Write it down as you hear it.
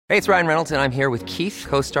Hey, it's Ryan Reynolds, and I'm here with Keith,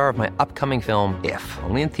 co-star of my upcoming film, If,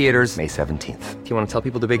 only in theaters May 17th. Do you want to tell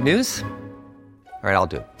people the big news? All right,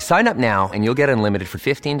 I'll do it. Sign up now and you'll get unlimited for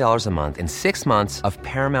 $15 a month and 6 months of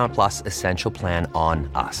Paramount Plus Essential Plan on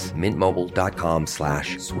us.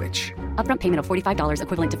 MintMobile.com/switch. Upfront payment of $45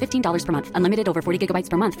 equivalent to $15 per month. Unlimited over 40 gigabytes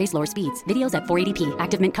per month. Face lower speeds. Videos at 480p.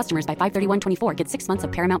 Active Mint customers by 531.24 get 6 months of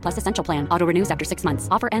Paramount Plus Essential Plan. Auto renews after 6 months.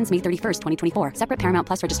 Offer ends May 31st, 2024. Separate Paramount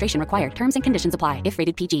Plus registration required. Terms and conditions apply if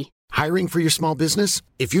rated PG. Hiring for your small business?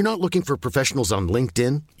 If you're not looking for professionals on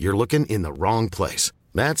LinkedIn, you're looking in the wrong place.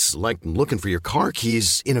 That's like looking for your car keys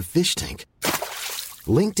in a fish tank.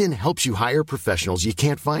 LinkedIn helps you hire professionals you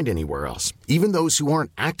can't find anywhere else, even those who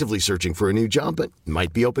aren't actively searching for a new job but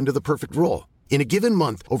might be open to the perfect role. In a given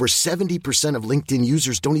month, over 70% of LinkedIn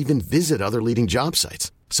users don't even visit other leading job sites.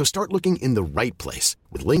 So start looking in the right place.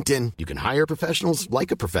 With LinkedIn, you can hire professionals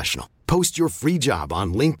like a professional. Post your free job on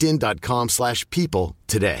linkedin.com/people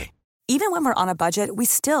today. Even when we're on a budget, we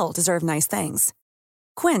still deserve nice things.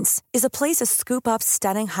 Quince is a place to scoop up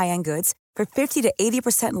stunning high-end goods for 50 to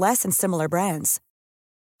 80% less than similar brands.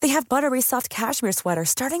 They have buttery soft cashmere sweaters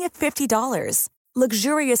starting at $50,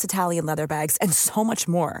 luxurious Italian leather bags, and so much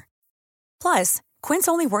more. Plus, Quince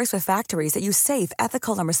only works with factories that use safe,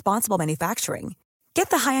 ethical, and responsible manufacturing. Get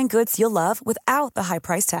the high-end goods you'll love without the high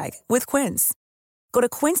price tag with Quince. Go to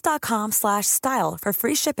quince.com/style for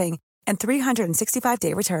free shipping and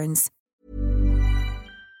 365-day returns.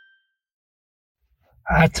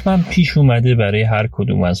 حتما پیش اومده برای هر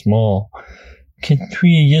کدوم از ما که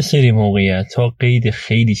توی یه سری موقعیت ها قید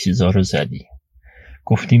خیلی چیزا رو زدیم.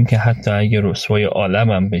 گفتیم که حتی اگه رسوای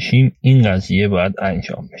عالمم بشیم این قضیه باید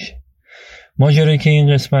انجام بشه. ماجرایی که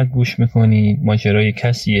این قسمت گوش میکنی ماجرای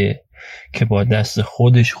کسیه که با دست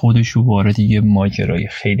خودش رو وارد یه ماجرای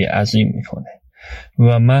خیلی عظیم میکنه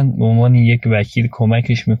و من به عنوان یک وکیل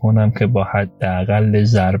کمکش میکنم که با حداقل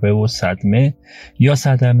ضربه و صدمه یا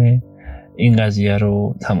صدمه این قضیه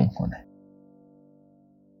رو تموم کنه.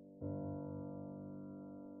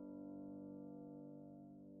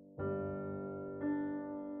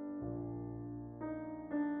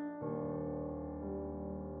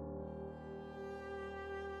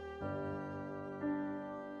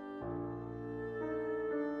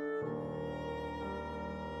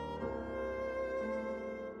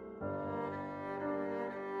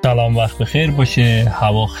 سلام، وقت بخیر باشه.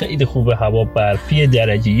 هوا خیلی خوبه، هوا برفی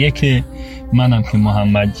درجه 1. منم که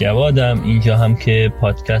محمد جوادم، اینجا هم که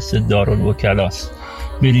پادکست دارالوکلاست.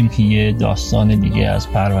 بریم که یه داستان دیگه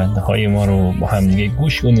از پرونده های ما رو با هم دیگه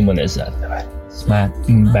گوش کنیم و لذت ببریم. اسم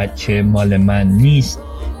این بچه مال من نیست،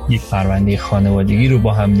 یک پرونده خانوادگی رو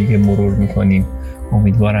با هم دیگه مرور میکنیم.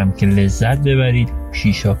 امیدوارم که لذت ببرید.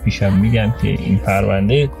 پیشم میگم که این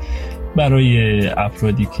پرونده برای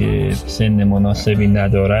افرادی که سن مناسبی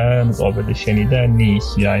ندارن قابل شنیدن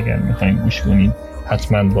نیست، یا اگر میخواین گوش کنید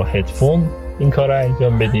حتما با هدفون این کار رو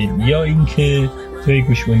انجام بدید، یا اینکه توی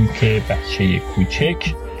گوش کنید که بچه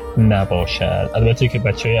کوچک نباشد. البته که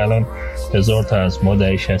بچه‌های الان 1000 تا از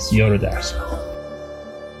مادر 60 رو درس می‌خونن.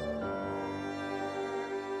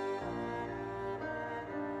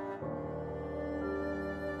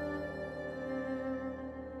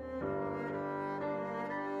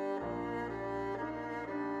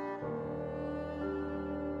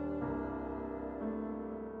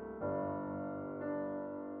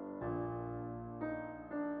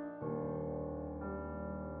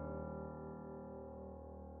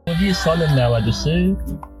 سال 93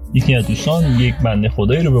 یکی از دوستان یک بنده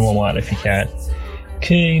خدایی رو به ما معرفی کرد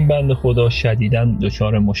که این بنده خدا شدیداً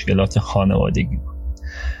دچار مشکلات خانوادگی بود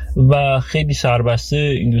و خیلی سربسته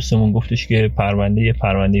این دوستمون گفتش که پرونده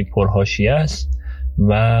پرحاشیه است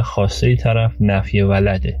و خواسته طرف نفی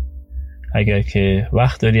ولده. اگر که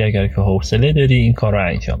وقت داری، اگر که حوصله داری، این کار رو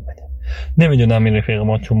انجام بده. نمیدونم این رفیق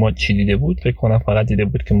ما تو ما چی دیده بود، فکر کنم فقط دیده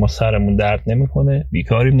بود که ما سرمون درد نمیکنه،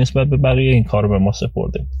 بیکاریم نسبت به بقیه، این کار رو به ما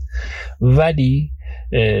سپرده بود. ولی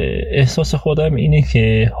احساس خودم اینه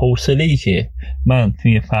که حوصله‌ای که من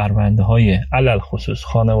توی پرونده های علل خصوص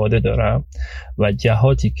خانواده دارم و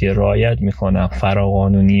جهاتی که رعایت میکنم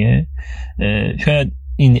فراقانونیه، شاید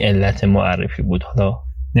این علت معرفی بود. حالا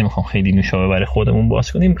نمیخوام خیلی نوشابه برای خودمون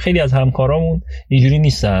باز کنیم، خیلی از همکارامون اینجوری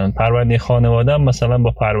نیستن. پرونده خانواده مثلا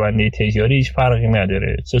با پرونده تجاری هیچ فرقی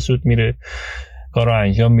نداره، سه سود میره کارو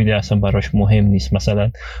انجام میده، اصلا براش مهم نیست.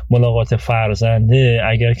 مثلا ملاقات فرزنده،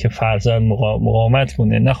 اگر که فرزند مقاومت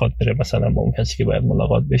کنه نخواد بره مثلا با اون کسی که باید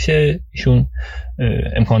ملاقات بشه، ایشون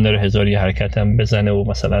امکان داره هزاری حرکت هم بزنه و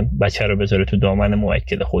مثلا بچه رو بذاره تو دامن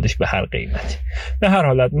موکل خودش به هر قیمتی. به هر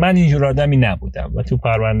حالت من اینجور آدمی نبودم و تو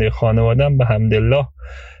پرونده خانواده‌ام به حمدالله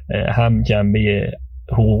هم جنبه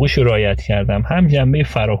حقوقیش رو رعایت کردم، هم جنبه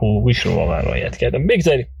فراحقوقیش رو واقعا رعایت کردم.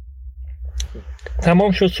 بگذاریم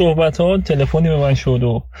تمام شد صحبت ها، تلفنی به من شد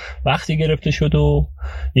و وقتی گرفته شد و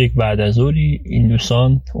یک بعد از ظهری این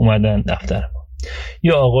دوستان اومدن دفتر ما.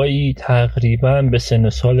 یه آقایی تقریبا به سن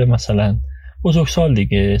سال مثلا بزرگسال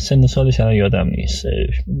دیگه، سن سالش الان یادم نیست،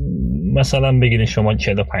 مثلا بگیرین شما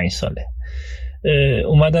 45 ساله،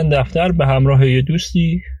 اومدن دفتر به همراه یه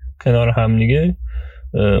دوستی کنار هم دیگه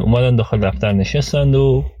اومدن داخل دفتر نشستند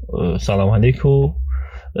و سلام علیکم.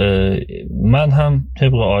 من هم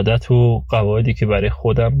طبق عادت و قواعدی که برای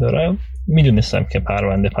خودم دارم میدونستم که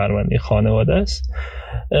پرونده خانواده است.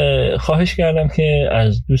 خواهش کردم که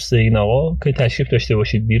از دوست این آقا که تشریف داشته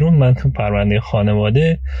باشید بیرون، من تو پرونده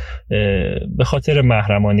خانواده به خاطر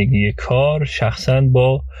محرمانگی کار شخصا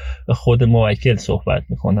با خود موکل صحبت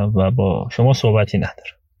میکنم و با شما صحبتی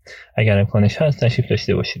ندارم، اگر امکانش هست تشریف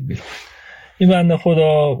داشته باشید بیرون. این بنده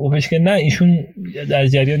خدا گفتش که نه، ایشون در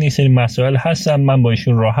جریان این سری مسائل هستم، من با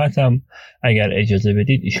ایشون راحتم، اگر اجازه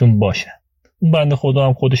بدید ایشون باشن. اون بنده خدا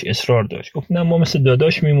هم خودش اصرار داشت، گفت نه ما مثل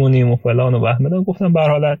داداش میمونیم و فلان و بهمدان. گفتم به هر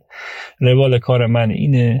حالت روال کار من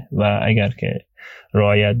اینه و اگر که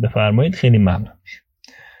رعایت بفرمایید خیلی ممنون میشم.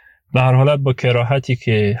 به هر حالت با کراهتی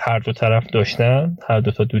که هر دو طرف داشتن، هر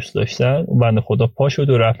دو تا دوست داشتن، اون بنده خدا پا شد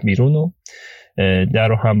و رفت بیرون و در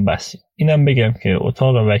رو هم بستیم. اینم بگم که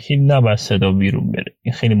اتاق وکیل نباید صدا بیرون بره،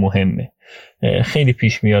 این خیلی مهمه. خیلی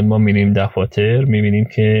پیش میاد ما میریم دفاتر میبینیم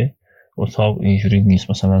که اتاق اینجوری نیست،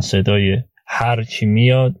 مثلا صدای هر چی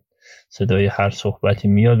میاد، صدای هر صحبتی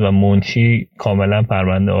میاد و منشی کاملا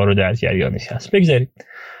پرونده ها رو در جریانش هست. بگذاریم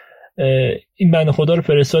این بنده خدا رو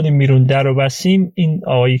فرستادیم بیرون، در رو بستیم. این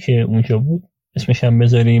آقایی که اونجا بود اسمش هم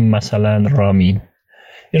بذاریم مثلا رامین.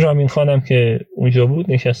 این رامین خانم که اونجا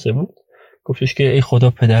بود نشسته بود، گفتش که ای خدا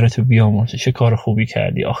پدرتو بیامرزه، چه کار خوبی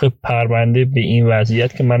کردی، آخه پرونده به این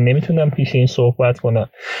وضعیت که من نمیتونم پیش این صحبت کنم،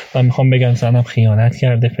 من میخوام بگم زنم خیانت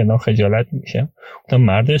کرده فلان، خجالت میشم. گفتم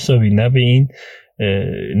مرد حسابی، نه به این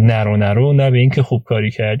نرو نه به این که خوب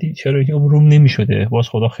کاری کردی، چرا این روم نمیشده، باز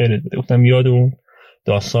خدا خیرت بده. گفتم یاد اون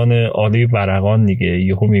داستان آلی ورقان دیگه،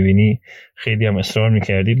 یهو میبینی خیلی هم اصرار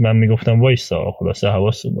میکردید، من میگفتم وایسا خلاصه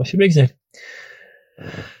حواستون باشه. بگذارید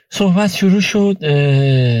صحبت شروع شد.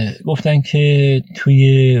 گفتن که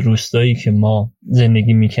توی روستایی که ما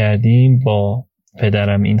زندگی میکردیم با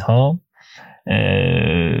پدرم اینها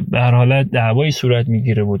به هر حالت دعوایی صورت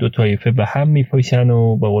میگیره و دو طایفه به هم میپیچن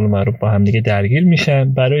و به قول معروف با هم دیگه درگیر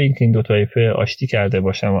میشن. برای اینکه این دو طایفه آشتی کرده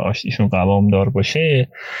باشن و آشتیشون قوامدار باشه،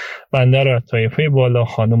 بنده رو از طایفه بالا،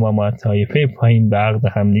 خانم هم از طایفه پایین به عقد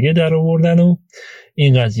هم دیگه در آوردن و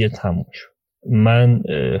این قضیه تموم شد. من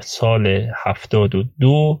سال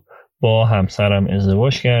 72 با همسرم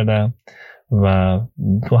ازدواج کردم و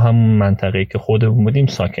تو همون منطقه‌ای که خودمون بودیم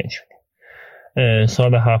ساکن شدیم.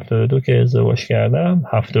 سال 72 که ازدواج کردم،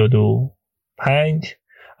 75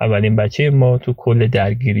 اولین بچه ما تو کل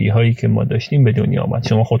درگیری هایی که ما داشتیم به دنیا آمد.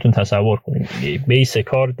 شما خودتون تصور کنید بیس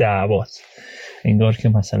کار دعواست، انگار که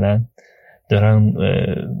مثلا دارن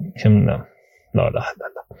چه می‌دونم لا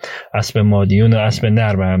اسب مادیون و اسب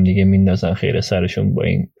نر به هم دیگه میندازن خیر سرشون با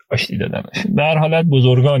این آشتی دادنشون. به هر حالت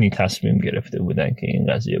بزرگانی تصمیم گرفته بودن که این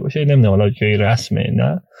قضیه باشه، نمیدونم حالا جای رسمه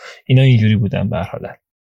نه، اینا اینجوری بودن. به هر حالت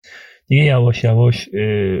دیگه یواش یواش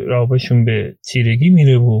راهشون به تیرگی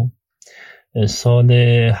میره و سال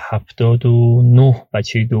 79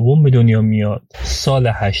 بچه دوم به دنیا میاد، سال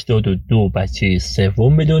 82 بچه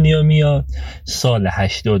سوم به دنیا میاد، سال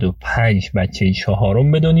 85 بچه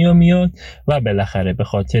چهارم به دنیا میاد و بالاخره به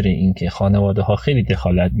خاطر اینکه خانواده ها خیلی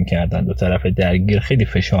دخالت میکردن، دو طرف درگیر خیلی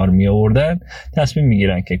فشار می آوردن، تصمیم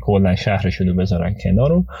میگیرن که کلا شهرشون رو بذارن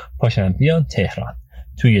کنار و پاشن بیان تهران.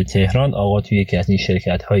 توی تهران آقا توی یکی از این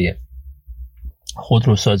شرکت های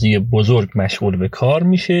خودروسازی بزرگ مشغول به کار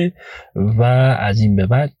میشه و از این به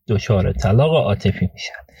بعد دچار طلاق عاطفی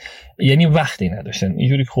میشن. یعنی وقتی نداشتن،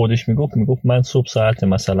 اینجوری که خودش میگفت من صبح ساعت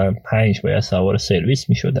مثلا 5 باید سوار سرویس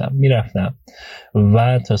میشدم میرفتم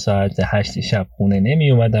و تا ساعت 8 شب خونه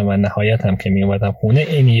نمی اومدم و نهایت هم که می اومدم خونه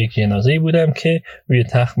این یک جنازه‌ای بودم که روی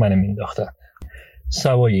تخت منو مینداختن.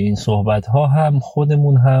 سوای این صحبت ها هم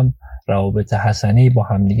خودمون هم روابط حسنی با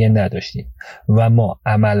هم دیگه نداشتیم و ما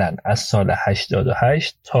عملاً از سال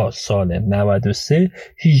 88 تا سال 93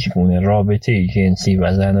 هیچ گونه رابطه جنسی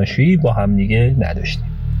و زناشویی با هم دیگه نداشتیم.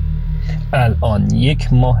 الان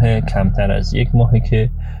 1 ماه، کمتر از 1 ماهه که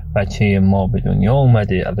بچه ما به دنیا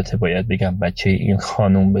اومده. البته باید بگم بچه این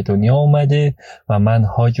خانوم به دنیا اومده و من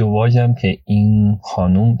هاج و واجم که این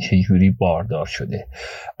خانوم چجوری باردار شده.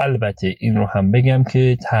 البته این رو هم بگم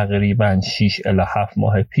که تقریبا 6 الی 7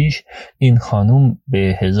 ماه پیش این خانوم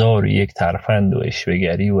به 1001 ترفند و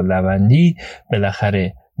اشوه‌گری و لبندی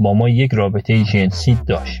بالاخره با ما یک رابطه جنسی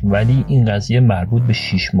داشت، ولی این قضیه مربوط به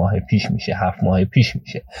 6 ماه پیش میشه، 7 ماه پیش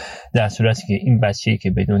میشه، در صورتی که این بچه‌ای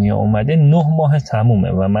که به دنیا اومده 9 ماه تمومه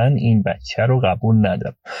و من این بچه رو قبول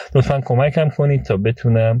ندارم. لطفاً کمکم کنید تا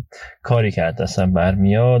بتونم کاری که از دستم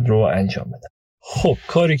برمیاد رو انجام بدم. خب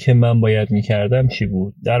کاری که من باید میکردم چی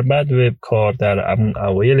بود؟ در بعد کار، در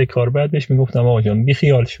اوایل کار بعد بهش میگفتم آقا جان بی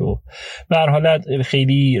خیال شو. به هر حالت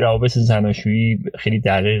خیلی روابط زناشویی خیلی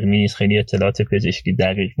دقیق نیست، خیلی اطلاعات پزشکی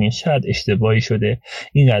دقیق نیست، شاید اشتباهی شده.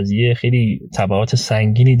 این قضیه خیلی تبعات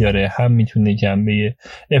سنگینی داره، هم میتونه جنبه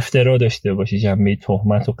افترا داشته باشه، جنبه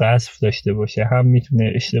تهمت و قذف داشته باشه، هم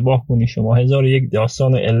میتونه اشتباه کنی شما. 1001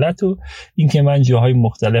 داستان و علت. و این که من جاهای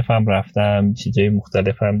مختلفم رفتم، چیزای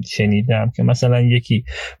مختلفم شنیدم که مثلا یکی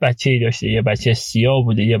بچه‌ای داشته، یه بچه سیاه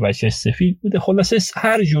بوده، یه بچه سفید بوده، خلاصه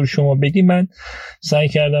هر جور شما بگی من سعی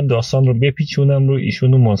کردم داستان رو بپیچونم رو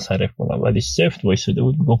ایشونو منصرف کنم، ولی سفت وایساده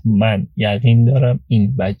بود گفت من یقین دارم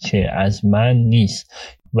این بچه از من نیست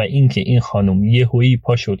و اینکه این خانم یهویی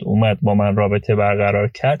پا شد اومد با من رابطه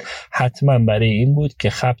برقرار کرد حتما برای این بود که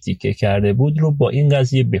خبطی که کرده بود رو با این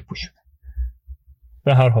قضیه بپوشونه.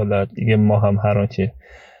 به هر حالت دیگه ما هم هر آنچه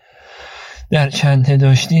در چنته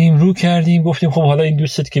داشتیم رو کردیم، گفتیم خب حالا این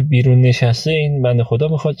دوستت که بیرون نشسته این بنده خدا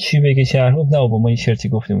میخواد چی بگه چه حرف، نه با ما این شرطی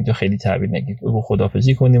گفتیم اونجا خیلی تعبیر نگید، بگو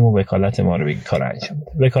خداحافظی کنیم و وکالت ما رو بگی کار انجام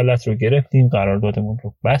بده. وکالت رو گرفتیم، قراردادمون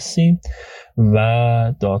رو بستیم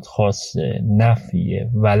و دادخواست نفی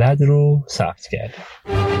ولد رو ثبت کردیم.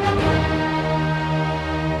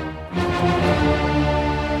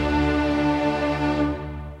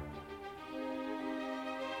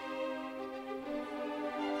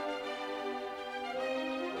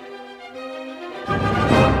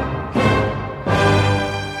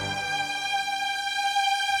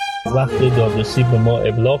 وقت دادرسی به ما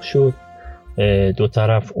ابلاغ شد، دو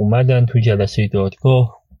طرف اومدن تو جلسه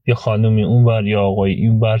دادگاه، یا خانومی اونور یا آقای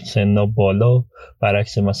اینور، سننا بالا،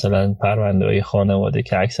 برعکس مثلا پرونده‌های خانواده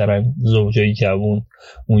که اکثرا زوجای جوون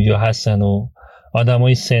اونجا هستن و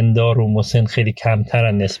آدمای سندار و مسن خیلی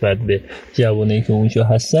کمترن نسبت به جوانایی که اونجا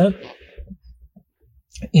هستن.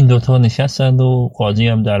 این دوتا نشستند و قاضی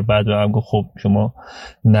هم در بعد و هم گفت خب شما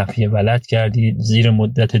نفی ولد کردید زیر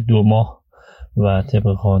مدت 2 ماه و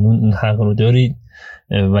طبق قانون این حق رو دارید،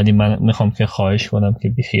 ولی من میخوام که خواهش کنم که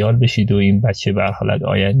بیخیال بشید و این بچه به هر حالت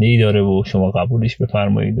آینده‌ای داره و شما قبولش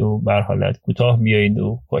بفرمایید و به هر حالت کوتاه بیایید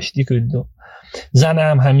و کاشتی کنید. و زن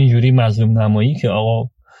هم همینجوری مظلوم نمایی که آقا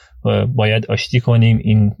باید آشتی کنیم،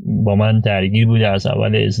 این با من درگیر بوده از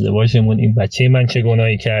اول ازدواجمون، این بچه من چه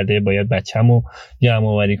گناهی کرده، باید بچه‌مو جمع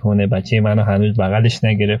آوری کنه، بچه منو هنوز بغلش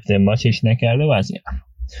نگرفته، ماچش نکرده و از این.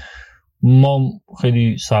 ما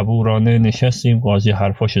خیلی صبورانه نشستیم، قاضی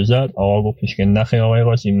حرفاشو زد، آقا گفتش که نخیر آقای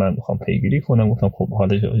قاضی من میخوام پیگیری کنم. گفتم خب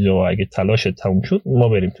حالا اگه تلاش تموم شد ما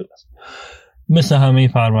بریم تو بس. مثل همه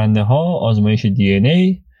پرونده ها آزمایش دی ان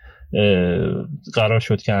ای قرار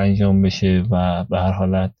شد که انجام بشه و به هر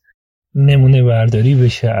حالت نمونه برداری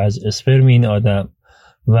بشه از اسپرم این آدم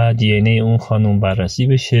و دی ان ای اون خانم بررسی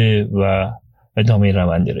بشه و ادامه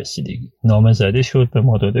روند رسیدگی. نامه زده شد، به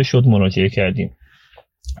ما داده شد، مراجعه کردیم.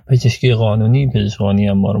 پزشکی قانونی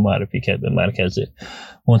هم ما رو معرفی کرد به مرکز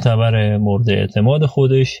معتبر مورد اعتماد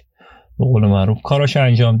خودش. به قول معروف کاراشو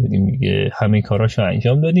انجام دادیم دیگه، همه کاراشو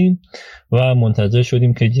انجام دادیم و منتظر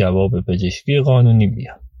شدیم که جواب پزشکی قانونی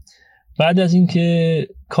بیاد. بعد از اینکه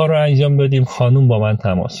کار رو انجام دادیم خانوم با من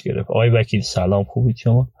تماس گرفت. آقای وکیل سلام، خوبید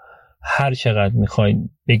شما؟ هر چقدر میخواین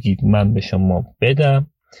بگید من به شما بدم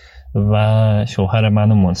و شوهر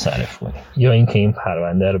منو منصرف کنید، یا اینکه این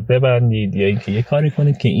پرونده رو ببندید، یا اینکه یه کاری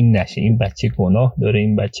کنید که این نشه، این بچه گناه داره،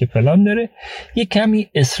 این بچه فلان داره. یه کمی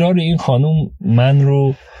اصرار این خانم من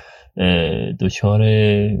رو دچار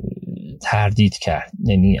تردید کرد،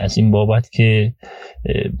 یعنی از این بابت که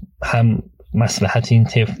هم مصلحت این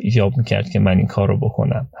طفل ایجاب میکرد که من این کار رو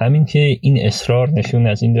بکنم، همین که این اصرار نشون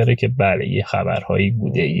از این داره که بله یه خبرهایی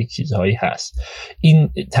بوده، یک چیزهایی هست. این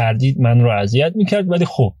تردید من رو اذیت میکرد، ولی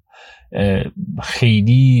خب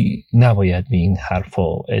خیلی نباید به این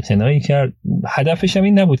حرفا اعتنایی کرد. هدفش هم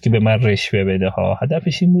این نبود که به من رشوه بده ها،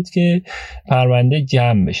 هدفش این بود که پرونده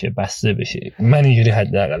جمع بشه، بسته بشه. من اینجوری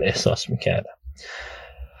حداقل احساس میکردم.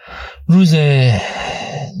 روز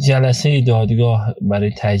جلسه دادگاه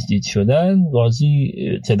برای تجدید شدن قاضی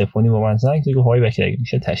تلفنی با من زنگ زد، گفت آقای وکیل اگه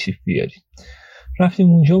میشه تشریف بیارید. رفتیم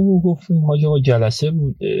اونجا و گفتیم حاج آقا جلسه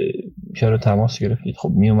بود، چرا تماس گرفتید؟ خب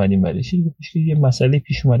می اومدیم برای چی؟ گفتش که یه مسئله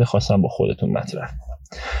پیش اومده خواستم با خودتون مطرح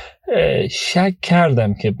کنم. شک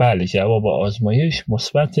کردم که بله جواب آزمایش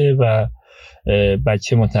مثبته و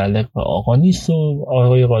بچه متعلق به آقا نیست و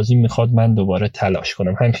آقای قاضی میخواد من دوباره تلاش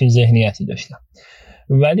کنم. همچین ذهنیتی داشتم.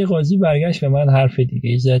 ولی قاضی برگشت به من حرف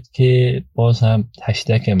دیگه زد که باز هم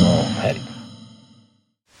تشتک ما پرید.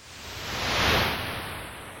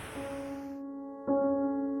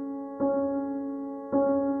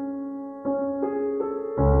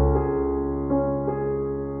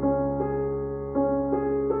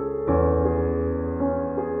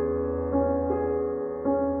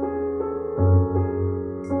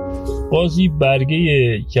 قاضی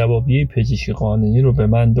برگه جوابیه پزشکی قانونی رو به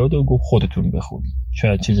من داد و گفت خودتون بخونید.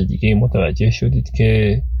 شاید چیز دیگه متوجه شدید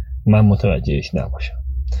که من متوجهش نباشم.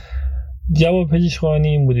 جواب پزشکی قانونی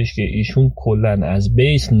این بودش که ایشون کلن از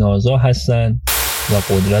بیس نازا هستن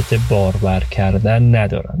و قدرت بارور کردن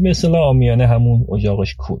ندارن. به اصطلاح عامیانه همون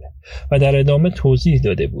اجاقش کوره. و در ادامه توضیح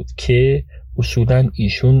داده بود که اصولا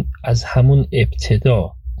ایشون از همون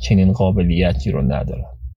ابتدا چنین قابلیتی رو ندارن.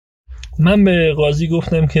 من به قاضی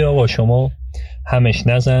گفتم که آقا شما همش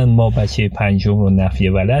نزن، ما بچه پنجم رو نفی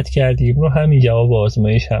ولد کردیم، رو همین جواب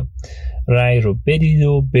آزمایش هم رأی رو بدید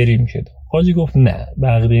و بریم جلو. قاضی گفت نه،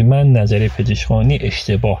 بقیه من نظر پزشکانی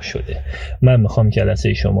اشتباه شده، من میخوام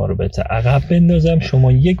جلسه شما رو به عقب بندازم،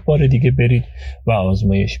 شما یک بار دیگه برید و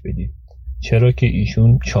آزمایش بدید، چرا که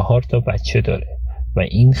ایشون 4 بچه داره و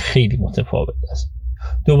این خیلی متفاوت است.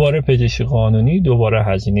 دوباره پزشکی قانونی، دوباره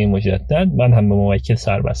هزینه مجدد. من هم به موکل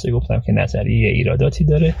سربسته گفتم که نظریه ایراداتی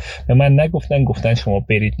داره، به من گفتن شما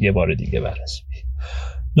برید یه بار دیگه بررسی.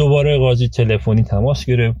 دوباره قاضی تلفنی تماس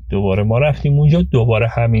گرفت، دوباره ما رفتیم اونجا، دوباره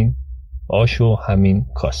همین آش و همین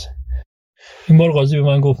کاسه. این بار قاضی به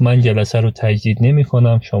من گفت من جلسه رو تجدید نمی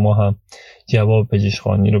کنم، شما هم جواب پزشکی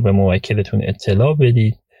قانونی رو به موکلتون اطلاع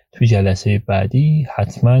بدید، تو جلسه بعدی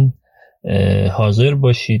حتما حاضر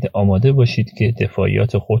باشید، آماده باشید که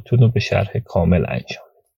دفاعیات خودتون رو به شرح کامل انجام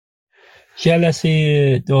بدید.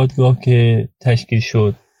 جلسه دادگاه که تشکیل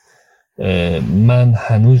شد، من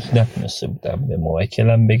هنوز نتونسته بودم به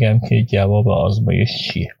موکلم بگم که جواب آزمایش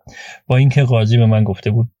چیه، با اینکه قاضی به من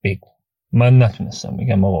گفته بود بگو. من نتونستم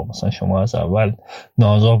بگم آقا مثلا شما از اول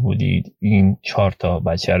نازا بودید، این 4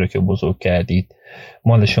 بچه رو که بزرگ کردید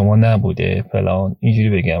مال شما نبوده فلان، اینجوری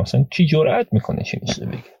بگم. مثلا کی جرأت میکنه چی نیست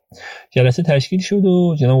بگه. جلسه تشکیل شد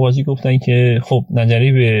و جناب قاضی گفتن که خب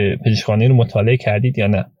نظری به پزشکخانه رو مطالعه کردید یا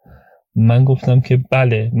نه؟ من گفتم که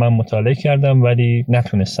بله من مطالعه کردم ولی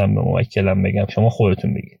نتونستم به موکلم بگم، شما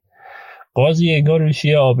خودتون بگید. قاضی انگار روش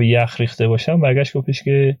یه آب یخ ریخته باشم، برگشت گفتش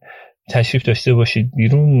که تشریف داشته باشید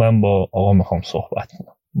بیرون، من با آقا میخوام صحبت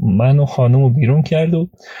کنم. من و خانم رو بیرون کرد و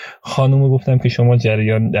خانم رو گفتم که شما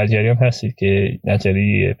در جریان هستید که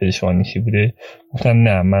نظری پزشکخانه چی بوده؟ گفتن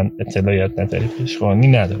نه من اطلاعیت نظری پزشکخانه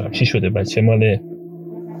ندارم. چی شده؟ بچه مال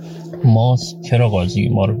ماست؟ چرا قاضی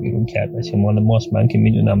ما رو بیرون کرد؟ بچه مال ماست، من که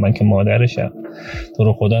میدونم، من که مادرشم. تو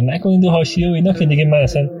رو خدا نکنید حاشیه و اینا که دیگه من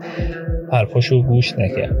اصلا حرفاشو گوش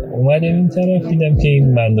نکردم. اومدم این طرف دیدم که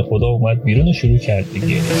این بنده خدا اومد بیرون و شروع کرد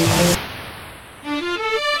دیگه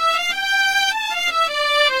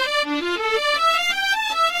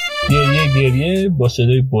گریه با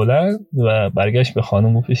صدای بلند و برگشت به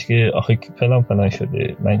خانم گفتش که آخه فلان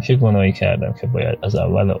شده، من چه گناهی کردم که باید از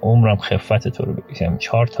اول عمرم خفت تو رو بکشم؟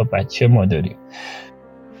 4 بچه ما داریم،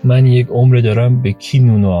 من یک عمر دارم به کی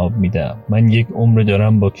نون و آب میدم، من یک عمر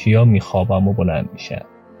دارم با کیا میخوابم و بلند میشم.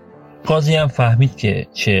 قاضی هم فهمید که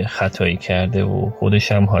چه خطایی کرده و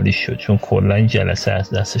خودش هم حالیش شد، چون کلا جلسه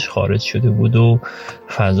از دستش خارج شده بود و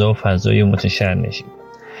فضای متشنجی.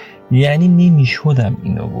 یعنی نمیشدم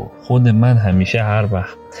اینو گفت. خود من همیشه هر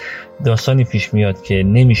وقت داستانی پیش میاد که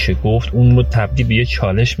نمیشه گفت، اون رو تبدیل به یه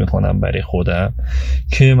چالش میکنم برای خودم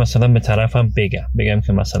که مثلا به طرفم بگم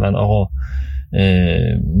که مثلا آقا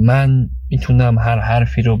من میتونم هر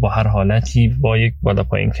حرفی رو با هر حالتی با یک بالا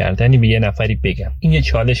پایین کردنی به یه نفری بگم. این یه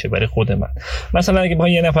چالشه برای خود من. مثلا اگه بخوام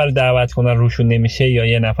یه نفر دعوت کنن روشون نمیشه، یا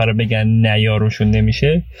یه نفر بگن نه یا روشون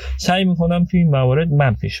نمیشه، سعی میکنم توی این موارد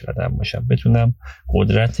من پیش قدم باشم، بتونم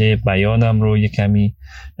قدرت بیانم رو یه کمی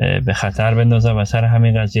به خطر بندازم و سر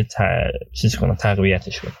همین قضیه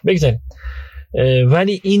تقویتش کنم. بگذاریم.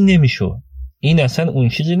 ولی این نمیشه. این اصلا اون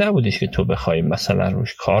چیزی نبودش که تو بخوای مثلا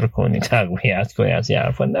روش کار کنی، تقویت کنی از این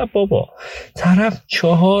حرفا. نه بابا، طرف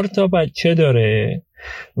 4 بچه داره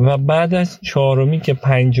و بعد از 4می که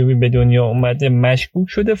 5می به دنیا اومده مشکوک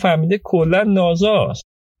شده، فهمیده کلا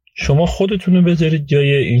نازاست. شما خودتون رو بذارید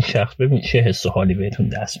جای این شخص، ببینید چه حس و حالی بهتون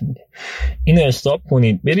دست میده. اینو استاپ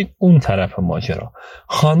کنید، برید اون طرف ماجرا.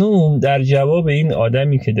 خانوم در جواب این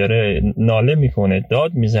آدمی که داره ناله میکنه،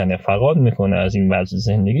 داد میزنه، فغان میکنه از این وضع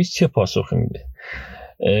زندگیش، چه پاسخی میده؟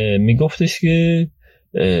 میگفتش که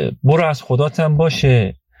برو از خداتم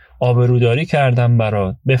باشه، آبروداری کردم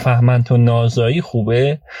برات، بفهمن تو نازایی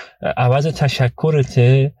خوبه، عوض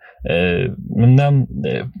تشکرته، منم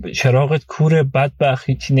چراغت کوره، بدبخت،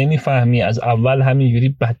 هیچی نمیفهمی، از اول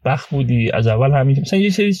همینجوری بدبخت بودی، از اول همینجوری، مثلا یه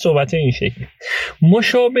سری صحبت این شکلی.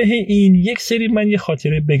 مشابه این یک سری، من یه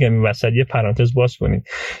خاطره بگم این وسط، یه پرانتز باز کنید.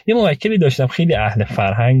 یه موکلی داشتم خیلی اهل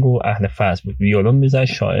فرهنگ و اهل فضل بود، ویولون میزد،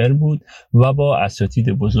 شاعر بود و با اساتید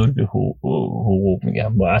بزرگ حقوق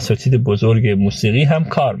میگم، با اساتید بزرگ موسیقی هم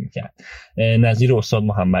کار میکرد، نظیر استاد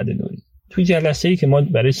محمد نوری. توی جلسه‌ای که ما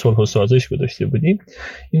برای صلح و سازش گذاشته بودیم،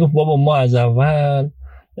 این گفت بابا ما از اول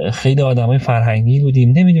خیلی آدمای فرهنگی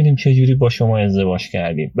بودیم، نمیدونیم چه جوری با شما ازدواج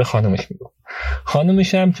کردیم. به خانمش میگفت.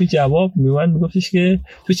 خانمش هم تو جواب میگفتش که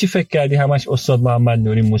تو چی فکر کردی همش استاد محمد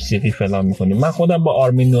نوری موسیقی فلان میکنی؟ من خودم با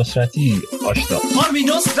آرمین نصرتی آشنا. آرمین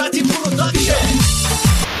نصرتی پروداکشن.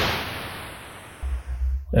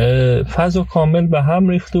 فضا کامل به هم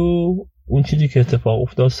ریخت و اون چیزی که اتفاق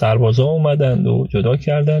افتاد، سربازا اومدند و جدا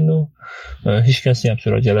کردند و هیچ کسی هم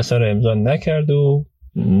چرا جلسه رو امضا نکرد و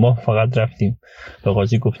ما فقط رفتیم به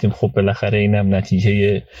قاضی گفتیم خب بالاخره اینم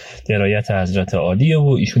نتیجه درایت حضرت عالیه و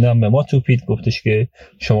ایشون هم به ما توپید، گفتش که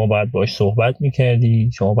شما باید باش صحبت میکردی،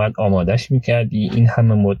 شما باید آمادش میکردی، این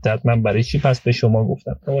همه مدت من برای چی پس به شما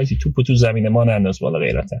گفتم قاضی توپو تو زمین ما ننداز بالا،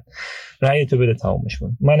 غیرتا رأی تو بده تمامش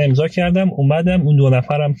کن. من امضا کردم، اومدم، اون 2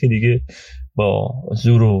 نفرم که دیگه با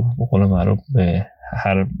زور و بقول معروف به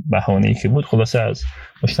هر بهانه‌ای که بود خلاصه از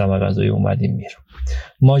مجتمع قضایی اومدیم بیرون.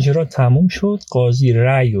 ماجرا تموم شد، قاضی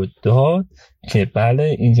رأی داد که بله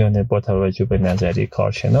این جانب با توجه به نظریه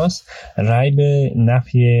کارشناس رأی به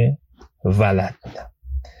نفی ولد میدم.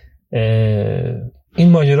 این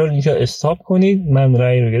ماجرا رو اینجا استاپ کنید. من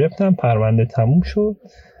رأی رو گرفتم، پرونده تموم شد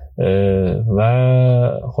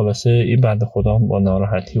و خلاصه این بنده خدا با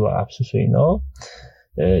ناراحتی و افسوس و اینا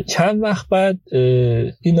چند وقت بعد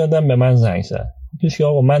این آدم به من زنگ زد، گفتش که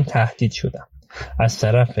آقا من تهدید شدم از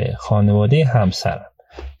طرف خانواده همسرم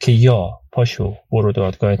که یا پاشو برو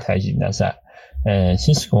دادگاه تجدید نظر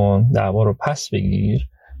چیز کن، دعوا رو پس بگیر،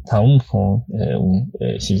 تموم کن اون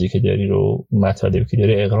چیزی که داری رو، مطالبی که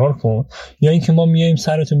داری اقرار کن، یا اینکه ما میایم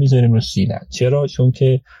سرتو میذاریم رو سینه‌ت. چرا؟ چون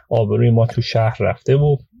که آبروی ما تو شهر رفته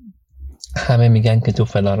و همه میگن که تو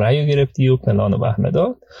فلان رأیو گرفتی و فلان و بهمه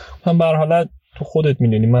داد. من به هر حالت تو خودت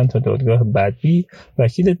میدونی من تا دادگاه بعدی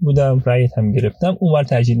وکیلت بودم، رأیت هم گرفتم، اونور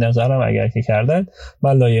تجدید نظرم اگر که کردن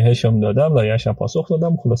من لایحه‌شم دادم، لایحه‌شم پاسخ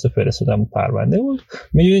دادم، خلاصه فرستادم، پرونده بود.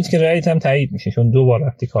 میدونید که رأیت هم تایید میشه چون 2 بار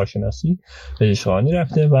رفتی کارشناسی، پزشکانی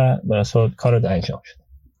رفته و مثلا کارت انجام شد.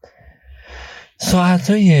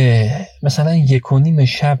 ساعتای مثلا 1:30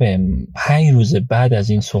 شب 5 روز بعد از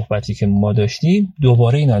این صحبتی که ما داشتیم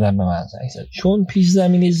دوباره این آدم به من زنگ زد، چون پیش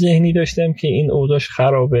زمینی ذهنی داشتم که این اوضاعش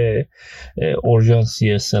خرابه،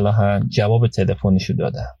 اورژانسی اصطلاحاً. جواب تلفنیشو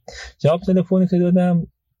دادم. جواب تلفنی که دادم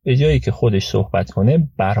به جایی که خودش صحبت کنه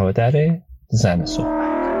برادر زن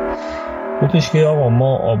صحبت گفتش که آقا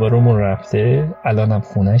ما آبرومون رفته، الانم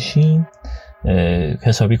خونه‌شیم،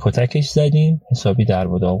 حسابی کتکش زدیم، حسابی در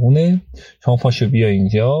و داغونه، شما پاشو بیا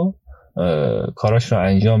اینجا کاراش رو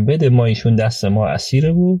انجام بده، ما ایشون دست ما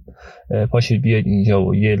اسیره بود، پاشو بیاد اینجا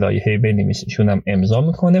و یه لایحه بنویس، ایشون هم امضا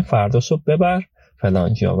میکنه، فردا صبح ببر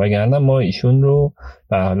فلان جا، وگرنه ما ایشون رو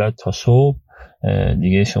به حالت تا صبح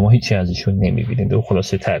دیگه شما هیچی از ایشون نمیبینید و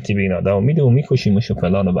خلاصه ترتیب این آدمو میده و میکشیمش و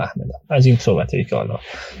فلان و بهمه. از این صحبتایی که حالا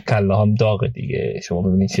کله هم داغه دیگه، شما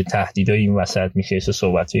ببینید چه تهدیدایی این وسط میشه، چه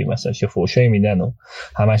صحبتایی مثلا چه فوشایی میدن و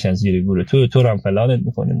همش از زیر گوره تو هم فلانت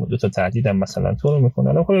میکنیم و 2 تا تهدیدم مثلا تو رو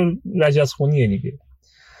میکنن، خب رجزخونیه دیگه.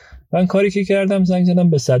 من کاری که کردم زنگ زدم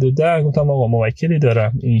به 110، گفتم آقا موکلی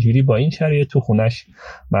دارم اینجوری با این شرایط تو خونش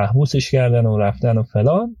محبوسش کردن و رفتن و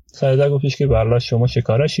فلان. 110 گفتش که برلا شما چه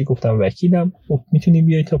کاراشی؟ گفتم وکیلم. گفت میتونی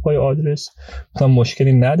بیای تا پای آدرس؟ گفتم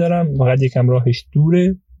مشکلی ندارم، فقط یکم راهش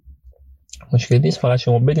دوره، مشکلی نیست، فقط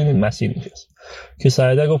شما بدونید مسیر اینجاست. که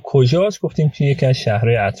 110 گفت کجاست؟ گفتیم توی یکی از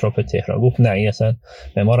شهرهای اطراف تهران. گفت نه این اصلا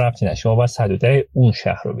به ما ربطی نداره، شما باید 110 اون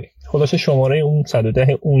شهر رو بگید. خلاصه شماره اون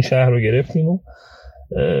 110 اون شهر رو گرفتیم و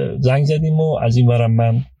زنگ زدیم و از این ورم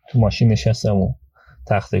من تو ماشین نشستم و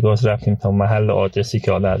تخت گاز رفتیم تا محل آدرسی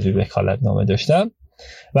که حالا از روی وکالتنامه داشتم.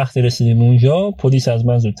 وقتی رسیدیم اونجا پلیس از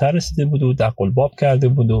من زودتر رسیده بود و دق الباب کرده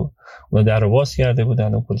بود و اونا در رو باز کرده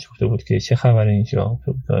بودن و پلیس گفته بود که چه خبره اینجا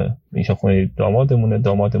خونه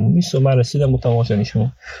دامادمون نیست و من رسیدم گفتم آقا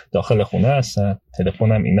ایشون داخل خونه هستن،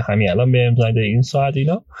 تلفنم این همین الان بهم زنگ زده این ساعت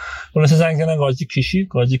اینا. خلاص زنگ زدن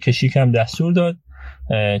قاضی کشیک هم دستور داد.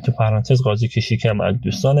 تو پرانتز قاضی کشیک هم از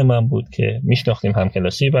دوستان من بود که میشناختیم، هم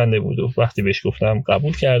کلاسی بنده بود و وقتی بهش گفتم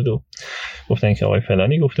قبول کرد و گفتن که آقای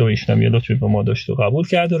فلانی گفته و ایشون هم یه لطفی به ما داشت و قبول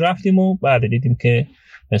کرد و رفتیم و بعد دیدیم که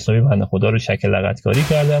حسابی بنده خدا رو شکل لغتکاری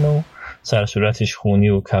کردن و سر صورتش خونی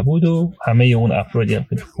و کبود و همه اون افرادی هم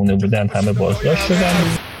که تو خونه بودن همه بازداشت شدن.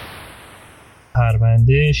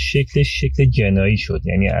 پرونده شکل جنایی شد،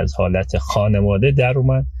 یعنی از حالت خانواده در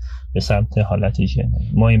اومد به سمت حالت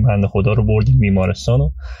جنایی. ما این بنده خدا رو بردیم بیمارستان و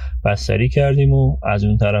بستری کردیم و از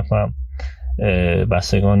اون طرف هم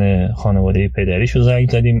بستگان خانواده پدریش رو زنگ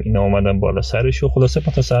زدیم، اینا اومدن بالا سرش و خلاصه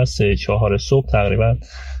ما تا ساعت 3-4 صبح تقریبا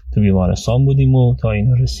تو بیمارستان بودیم و تا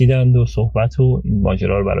اینا رسیدند و صحبت و این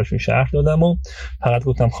ماجرا رو براشون شرح دادم و فقط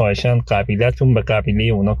گفتم خواهشاً قبیلتون به قبیله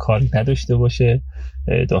اونا کاری نداشته باشه،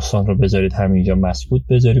 داستان رو بذارید همینجا مسکوت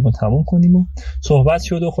بذاریم و تموم کنیم و صحبت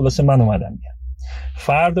شد و خلاصه من اومدم.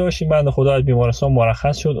 فرداش این بنده خدا از بیمارستان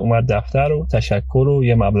مرخص شد، اومد دفتر و تشکر و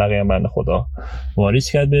یه مبلغی هم بنده خدا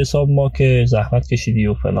واریز کرد به حساب ما که زحمت کشیدی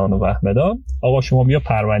و فلان و بهمدان. آقا شما بیا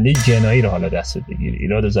پرونده جنایی رو حالا دستت بگیر،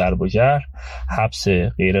 ایراد ضرب و جرح، حبس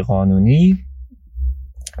غیر قانونی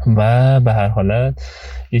و به هر حالت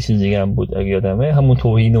یه چیز دیگه هم بود اگه یادمه، همون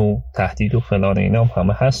توهین و تهدید و فلان اینا هم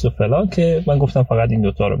همه هست و فلان، که من گفتم فقط این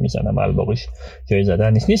دوتا رو میزنم، الباقیش جای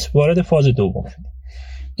زدن نیست. وارد فاز دوم شدیم.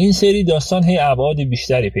 این سری داستان هی ابعاد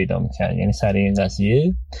بیشتری پیدا می‌کرد، یعنی سر این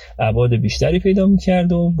قضیه ابعاد بیشتری پیدا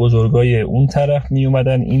می‌کرد و بزرگای اون طرف می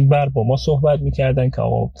اومدن این بر با ما صحبت می‌کردن که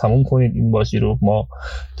آقا تموم کنید این بازی رو، ما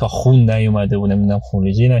تا خون نیومده و نمیدونم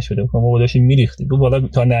خونریزی نشده، ما داشتیم میریختیم رو بالا،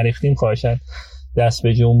 تا نریختیم خواهشاً دست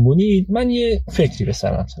به جنبونید. من یه فکری به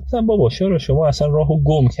سرم زدم، بابا چرا شما اصلا راهو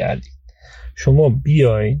گم کردید؟ شما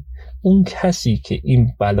بیاین اون کسی که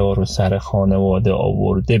این بلا رو سر خانواده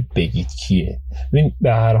آورده بگید کیه. ببین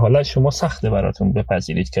به هر حالت شما سخته براتون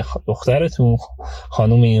بپذیرید که دخترتون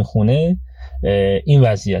خانم این خونه این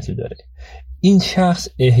وضعیتی داره. این شخص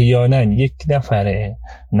احیانا یک نفره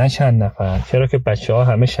نه چند نفر، چرا که بچه ها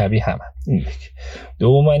همه شبیه همه. این یک.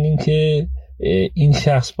 دوما این که این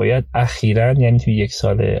شخص باید اخیراً، یعنی توی 1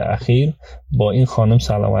 سال اخیر با این خانم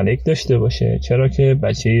سلام علیک داشته باشه، چرا که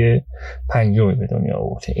بچه 5 به دنیا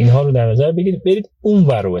آورده. اینها رو در نظر بگیرید، برید اون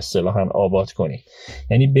ور رو اصطلاحاً آباد کنید،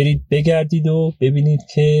 یعنی برید بگردید و ببینید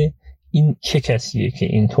که این چه کسیه که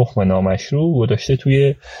این تخم نامشروع گذاشته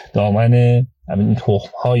توی دامن، این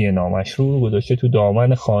تخم‌های نامشروع گذاشته تو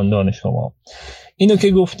دامن خاندان شما. اینو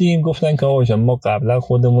که گفتن که آقا ما قبلا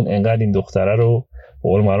خودمون انقدر این دختره رو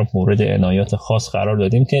قول معروف مورد عنایات خاص قرار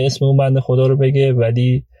دادیم که اسم اون بنده خدا رو بگه،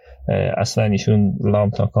 ولی اصلا ایشون لام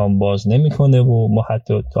تا کام باز نمیکنه و ما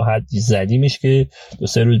حتی تا حدی زدیمش که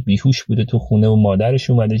 2-3 روز بیهوش بوده تو خونه و مادرش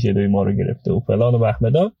اومده جلوی ما رو گرفته و فلان و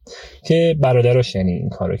بهمدان، که برادراش یعنی این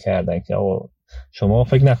کارو کردن که آقا شما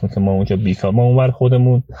فکر نکن که ما اونجا بیکار، ما اونور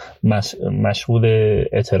خودمون مشغول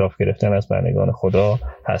اعتراف گرفتن از بندگان خدا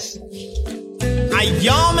هست.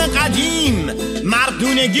 ایام قدیم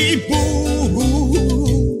مردونگی بود،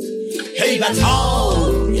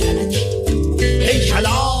 هیبتان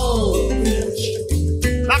هیکلا،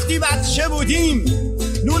 وقتی بچه بودیم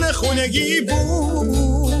نون خونگی بود،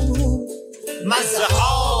 مزه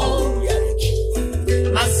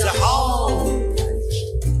ها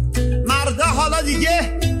مرده حالا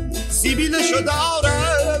دیگه سیبیلشو داره،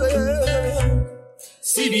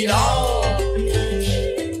 سیبیلا.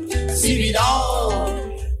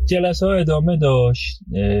 جلسه ها ادامه داشت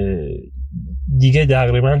دیگه،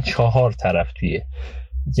 تقریبا 4 طرف توی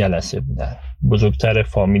جلسه بودن، بزرگتر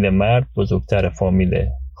فامیل مرد، بزرگتر فامیل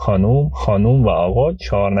خانوم و آقا،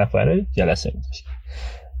 4 نفره جلسه می داشت.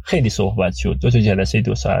 خیلی صحبت شد، 2 جلسه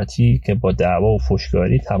 2 ساعتی که با دعوا و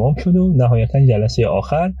فحش‌کاری تمام شد و نهایتا جلسه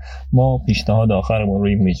آخر ما پیشنهاد آخرمون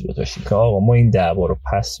روی میز گذاشتیم که آقا ما این دعوا رو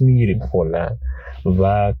پس میگیریم کلا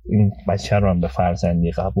و این بچه رو هم به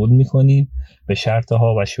فرزندی قبول میکنیم به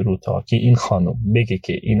شرطها و شروطها که این خانم بگه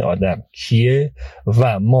که این آدم کیه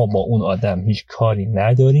و ما با اون آدم هیچ کاری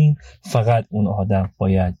نداریم، فقط اون آدم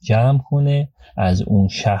باید جمع کنه از اون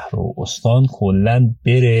شهر و استان کلن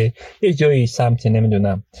بره یه جایی سمت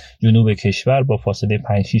نمیدونم جنوب کشور با فاصله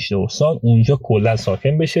 5-6 استان، اونجا کلن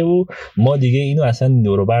ساکن بشه و ما دیگه اینو اصلا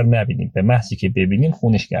دوروبر نبینیم، به محضی که ببینیم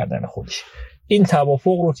خونش گردن خودش. این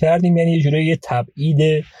توافق رو کردیم، یعنی یه جوری یه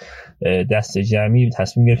تبعید دست جمعی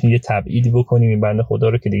تصمیم گرفتیم یه تبعید بکنیم این بنده خدا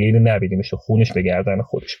رو که دیگه اینو نبینیمش و خونش به گردن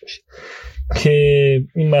خودش باشه. که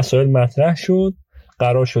این مسائل مطرح شد،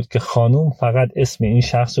 قرار شد که خانم فقط اسم این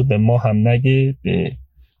شخص رو به ما هم نگه، به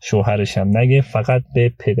شوهرش هم نگه، فقط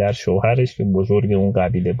به پدر شوهرش که بزرگ اون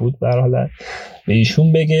قبیله بود به هر حال به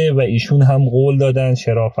ایشون بگه و ایشون هم قول دادن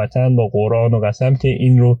شرافتاً با قرآن و قسم که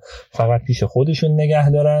این رو فقط پیش خودشون نگه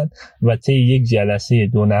دارن و طی یک جلسه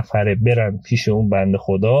 2 نفره برن پیش اون بنده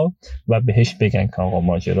خدا و بهش بگن که آقا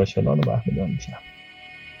ماجرا فلان و بهمدان میشه.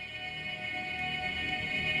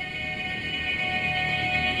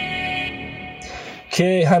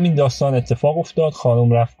 که همین داستان اتفاق افتاد.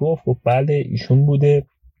 خانم رفت گفت بله ایشون بوده،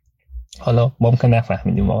 حالا ما که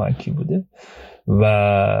نفهمیدیم واقعا کی بوده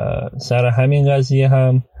و سر همین قضیه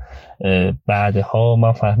هم بعدها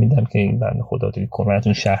من فهمیدم که این بنده خدا توی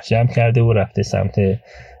کرمانتون شهر جمع کرده و رفته سمت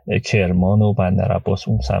کرمان و بندر عباس،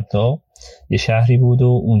 اون سمتا یه شهری بود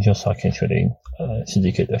و اونجا ساکن شده. این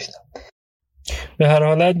چیزی که داشتم. به هر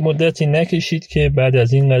حالت مدتی نکشید که بعد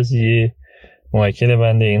از این قضیه موکل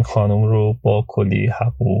بنده این خانم رو با کلی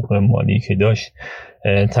حقوق مالی که داشت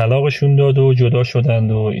طلاقشون داد و جدا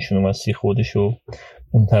شدند و ایشون مسیح خودش و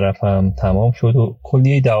اون طرف هم تمام شد و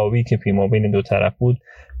کلی دعاوی که پیما بین دو طرف بود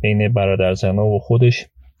بین برادرزنا و خودش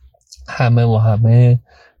همه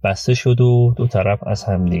بسته شد و دو طرف از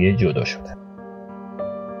همدیگه جدا شدند.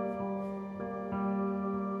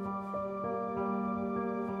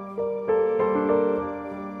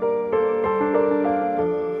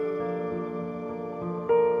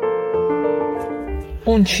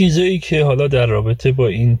 اون چیزایی که حالا در رابطه با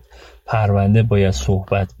این پرونده باید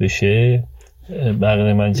صحبت بشه،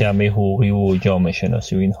 بقیه من جنبه حقوقی و جامعه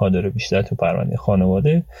شناسی و اینها داره بیشتر تو پرونده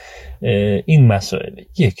خانواده. این مسائل،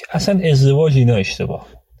 یک، اصلا ازدواج اینا اشتباه،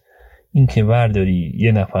 این که ورداری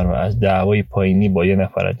یه نفر رو از دعوای پایینی با یه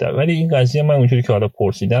نفر ولی این قضیه من اونجوری که حالا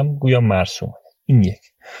پرسیدم گویا مرسومه. این یک.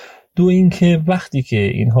 دو، این که وقتی که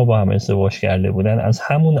اینها با هم ازدواج کرده بودن از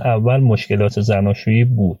همون اول مشکلات زناشویی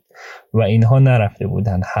بود و اینها نرفته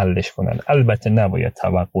بودن حلش کنن. البته نباید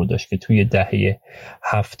توقع داشت که توی دهه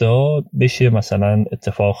 70 بشه مثلا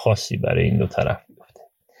اتفاق خاصی برای این دو طرف بیفته.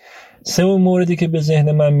 سوم موردی که به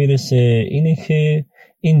ذهن من میرسه اینه که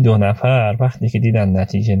این دو نفر وقتی که دیدن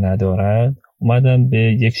نتیجه ندارن اومدن به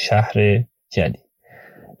یک شهر جدید،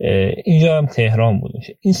 اینجا هم تهران بود.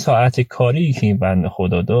 این ساعت کاری که این بنده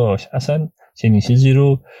خدا داشت اصلا چنین چیزی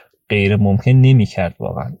رو غیر ممکن نمی کرد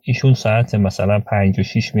واقعا. ایشون ساعت مثلا 5 و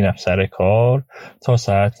 6 میرفت سر کار تا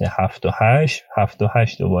ساعت 7 و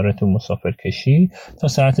 8 دوباره تو مسافر کشی تا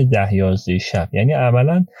ساعت 10-11 شب. یعنی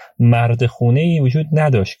عملا مرد خونه ای وجود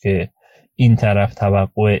نداشت که این طرف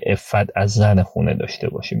توقع عفت از زن خونه داشته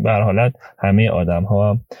باشیم. به هر حالت همه آدم ها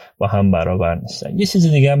هم با هم برابر نیستن. یه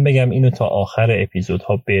چیز دیگه هم بگم، اینو تا آخر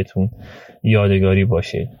اپیزودها بهتون یادگاری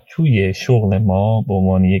باشه. توی شغل ما به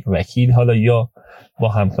عنوان یک وکیل، حالا یا با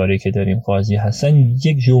همکاری که داریم قاضی هستن،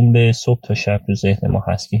 یک جمله صبح تا شب تو ذهن ما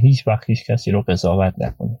هست که هیچ وقت هیچ کسی رو قضاوت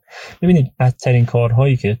نکنیم. ببینید بدترین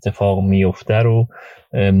کارهایی که اتفاق میفته رو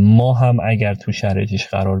ما هم اگر تو شرایطش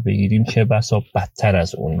قرار بگیریم چه بسا بدتر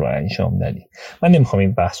از اون رو انجام ندیم. من نمیخوام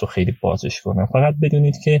این بحث رو خیلی بازش کنم، فقط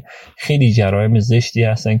بدونید که خیلی جرایم زشتی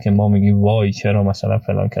هستن که ما میگیم وای چرا مثلا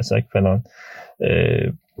فلان کسک فلان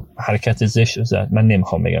حرکت زشت رو زد. من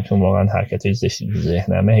نمیخوام بگم چون واقعا حرکت زشتی تو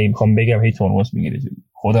ذهنمه، هی میخوام بگم هی ترمز میگیره،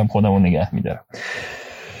 خودم رو نگه میدارم.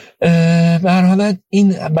 به هر حال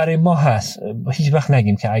این برای ما هست. هیچ وقت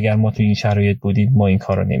نگیم که اگر ما تو این شرایط بودیم ما این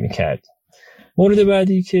کار رو نمی‌کردیم. مورد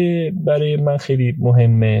بعدی که برای من خیلی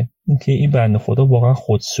مهمه این که این بنده خدا واقعا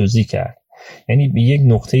خودسوزی کرد. یعنی به یک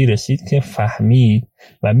نقطه‌ای رسید که فهمید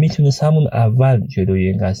و میتونست همون اول جلوی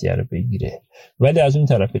این قضیه رو بگیره، ولی از اون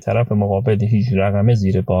طرف مقابل هیچ رقمه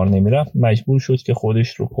زیر بار نمیرفت، مجبور شد که خودش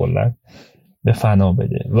رو کلا به فنا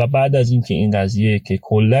بده. و بعد از اینکه این قضیه که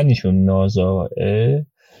کلا ایشون نازائه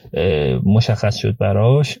مشخص شد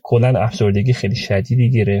براش، کلا افسردگی خیلی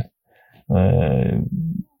شدیدی گرفت،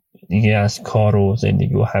 دیگه از کار و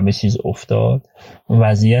زندگی و همه چیز افتاد.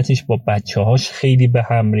 وضعیتش با بچه‌هاش خیلی به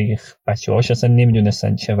هم ریخت. بچه‌هاش اصلا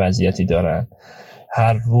نمیدونستن چه وضعیتی دارن.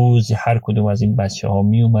 هر روز هر کدوم از این بچه‌ها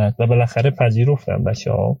می اومد و بالاخره پذیرفتن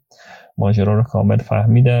بچه‌ها، ماجرا رو کامل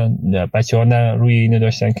فهمیدن. بچه‌ها نه روی اینو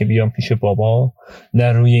داشتن که بیان پیش بابا،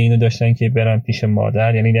 نه روی اینو داشتن که برن پیش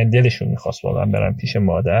مادر، یعنی دلشون می‌خواست واقعا برن پیش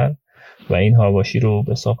مادر و این حواشی رو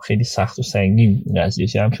به حساب خیلی سخت و سنگین قضیه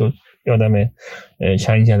جمع شد. یادم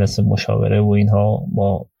چند جلسه مشاوره و اینها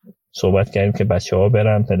ما صحبت کردیم که بچه‌ها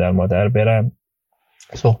برن، پدر مادر برن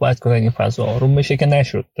صحبت کنن، این فضا آروم بشه، که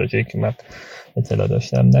نشد. تا جایی که من اطلاع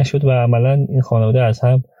داشتم نشد و عملا این خانواده از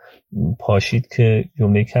هم پاشید که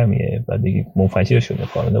جمله کمیه و بگیم منفجر شد.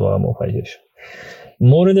 خانواده واقعا منفجر شد.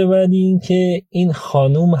 مورد بعدی این که این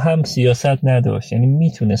خانوم هم سیاست نداشت، یعنی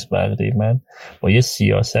میتونست بقیه من با یه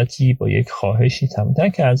سیاستی با یک خواهشی تمام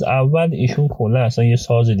که از اول ایشون کلا اصلا یه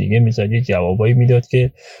ساز دیگه میزد، یه جوابایی میداد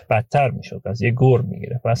که بدتر میشد، از یه گر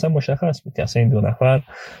میگرفت و اصلا مشخص بود که اصلا این دو نفر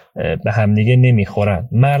به همدیگه نمیخورن.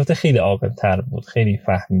 مرد خیلی عاقل تر بود، خیلی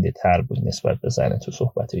فهمیده تر بود نسبت به زن تو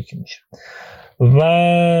صحبتایی که میشه. و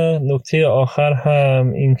نکته آخر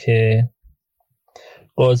هم این که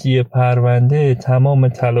قاضی پرونده تمام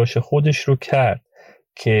تلاش خودش رو کرد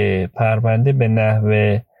که پرونده به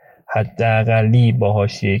نحو حداقلی با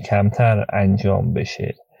حاشیه کمتر انجام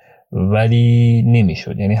بشه، ولی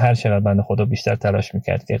نمیشد. یعنی هر چقدر بنده خدا بیشتر تلاش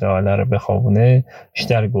میکرد که قواله رو بخوابونه،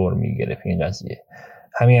 بیشتر گر میگرفت این قضیه.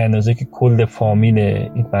 همین اندازه که کل فامیل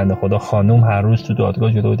این بنده خدا خانم هر روز تو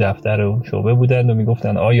دادگاه جلوی دفتر و شعبه بودند و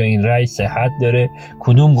میگفتن آیا این رأی صحت داره؟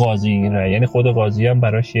 کدوم قاضی این رأی؟ یعنی خود قاضی هم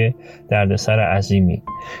براش یه دردسر عظیمی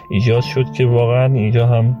ایجاد شد که واقعا اینجا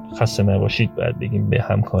هم خسته نباشید باید بگیم به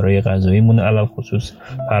همکارای قضاییمون، علل خصوص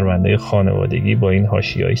پرونده خانوادگی با این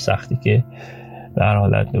حاشیه‌های سختی که در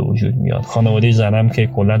حالت به وجود میاد. خانواده زنم که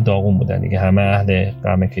کلا داغون بودن دیگه، همه اهل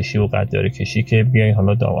غم کشی و قدردانی کشی که بیاین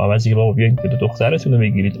حالا عوضی که بابا بیاین که دخترتون رو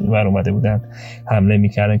بگیرید اونور اومده بودن حمله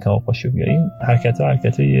میکردن که آقا پاشو بیا. این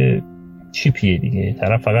حرکت چیپیه دیگه،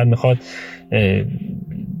 طرف فقط میخواد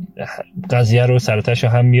قضیه رو سرتاشو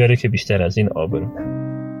هم میاره که بیشتر از این آبرو.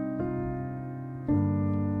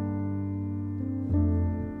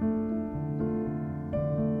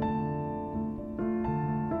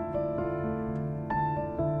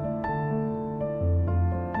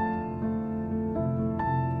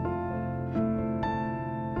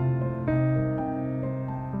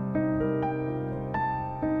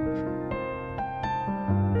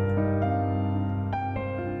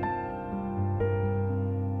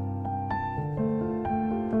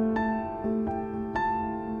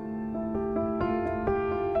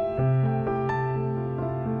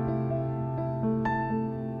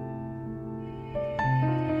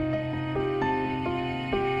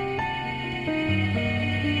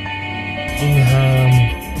 این هم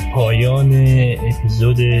پایان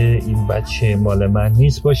اپیزود این بچه مال من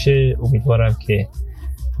نیست باشه. امیدوارم که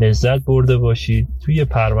لذت برده باشید. توی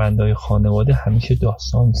پرونده‌های خانواده همیشه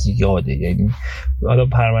داستان زیاده، یعنی حالا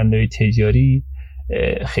پرونده‌های تجاری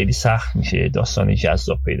خیلی سخت میشه داستانی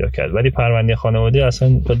جذاب پیدا کرد، ولی پرونده خانواده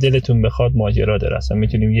اصلا تا دلتون بخواد ماجرا داره. اصلا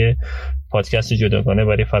میتونیم یه پادکست جداگانه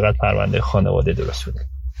برای فقط پرونده خانواده درست کنیم.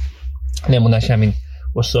 نمونهش همین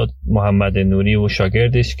استاد محمد نوری و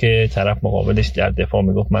شاگردش که طرف مقابلش در دفاع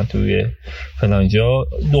میگفت من توی فلانجا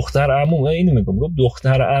دختر عموم، اینو میگفت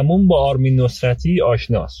دختر عموم با آرمین نصرتی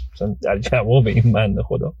آشناست، مثلا در جواب این بنده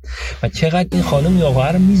خدا. و چقدر این خانم این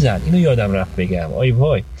آقا رو میزد، اینو یادم رفت بگم. آی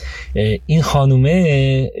وای، این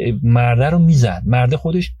خانومه مرده رو میزد. مرده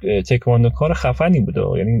خودش تکواندوکار خفنی بود،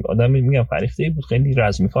 یعنی آدم میگم فریخته‌ای بود، خیلی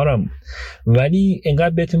رزمیکارم بود، ولی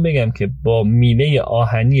اینقدر بهتون بگم که با میله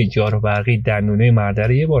آهنی جارو برقی دندونه مرده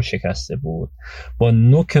رو یه بار شکسته بود، با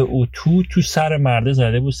نوک اتو تو سر مرده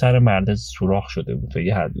زده بود، سر مرده سوراخ شده بود تا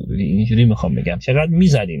یه حدودی. اینجوری میخوام بگم چقدر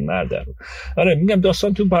میزد این مرده رو. آره میگم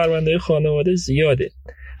داستان تو پرونده خانواده زیاده.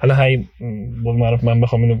 حالا هی معرف من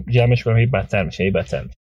بخوام اینو جمعش کنم هی بدتر میشه.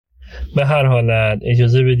 به هر حالت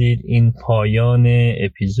اجازه بدید این پایان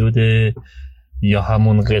اپیزود یا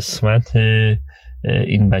همون قسمت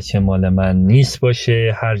این بچه مال من نیست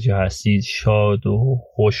باشه. هر جا هستید شاد و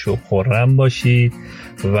خوش و خرم باشید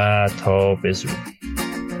و تا به زودی.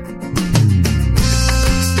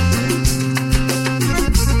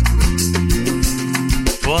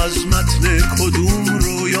 تو از متن کدوم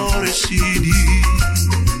رویا رسیدی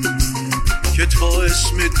که تا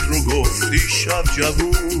اسمت رو گفتی شب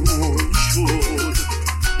جوون شد،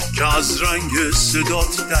 که از رنگ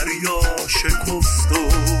صدات دریا شکفت و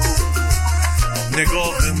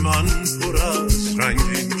نگاه من پر از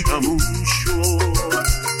رنگین کمون شد.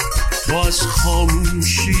 تو از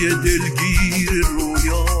خاموشی دلگیر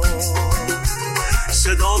رویا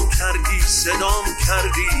صدام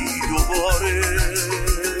کردی دوباره،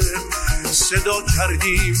 صدا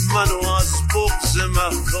کردی منو از بغض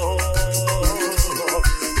مهتاب،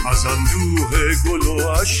 از اندوه گل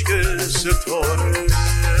و عشق ستاره.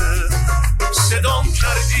 صدام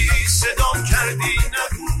کردی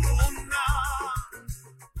نگو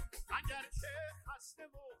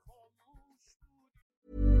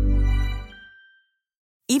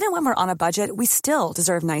Even when we're on a budget, we still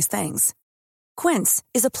deserve nice things. Quince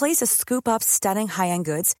is a place to scoop up stunning high-end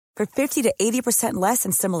goods for 50 to 80% less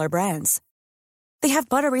than similar brands. They have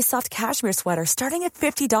buttery soft cashmere sweaters starting at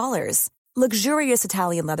 $50, luxurious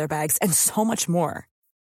Italian leather bags, and so much more.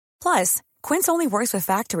 Plus, Quince only works with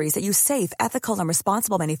factories that use safe, ethical, and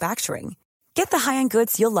responsible manufacturing. Get the high-end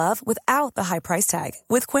goods you'll love without the high price tag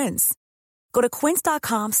with Quince. Go to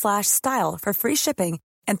quince.com/style for free shipping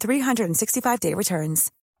and 365-day returns.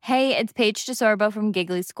 Hey, it's Paige DeSorbo from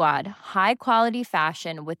Giggly Squad. High quality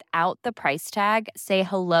fashion without the price tag. Say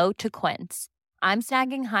hello to Quince. I'm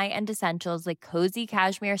snagging high-end essentials like cozy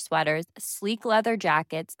cashmere sweaters, sleek leather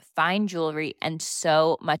jackets, fine jewelry, and so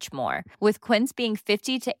much more. With Quince being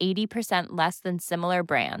 50 to 80% less than similar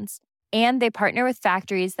brands. And they partner with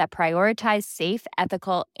factories that prioritize safe,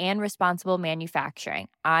 ethical, and responsible manufacturing.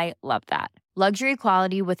 I love that. Luxury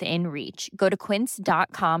quality within reach. Go to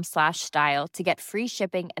quince.com/style to get free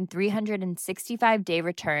shipping and 365-day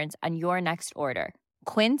returns on your next order.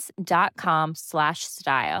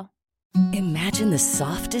 Quince.com/style. Imagine the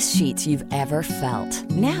softest sheets you've ever felt.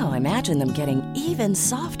 Now imagine them getting even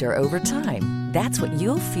softer over time. That's what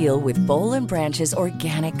you'll feel with Boll & Branch's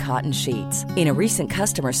organic cotton sheets. In a recent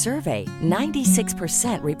customer survey,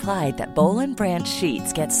 96% replied that Boll & Branch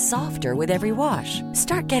sheets get softer with every wash.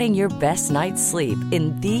 Start getting your best night's sleep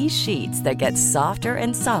in these sheets that get softer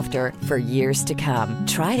and softer for years to come.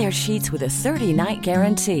 Try their sheets with a 30-night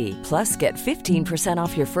guarantee. Plus, get 15%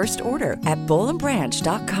 off your first order at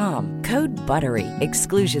bollandbranch.com. Code BUTTERY.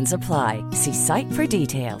 Exclusions apply. See site for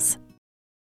details.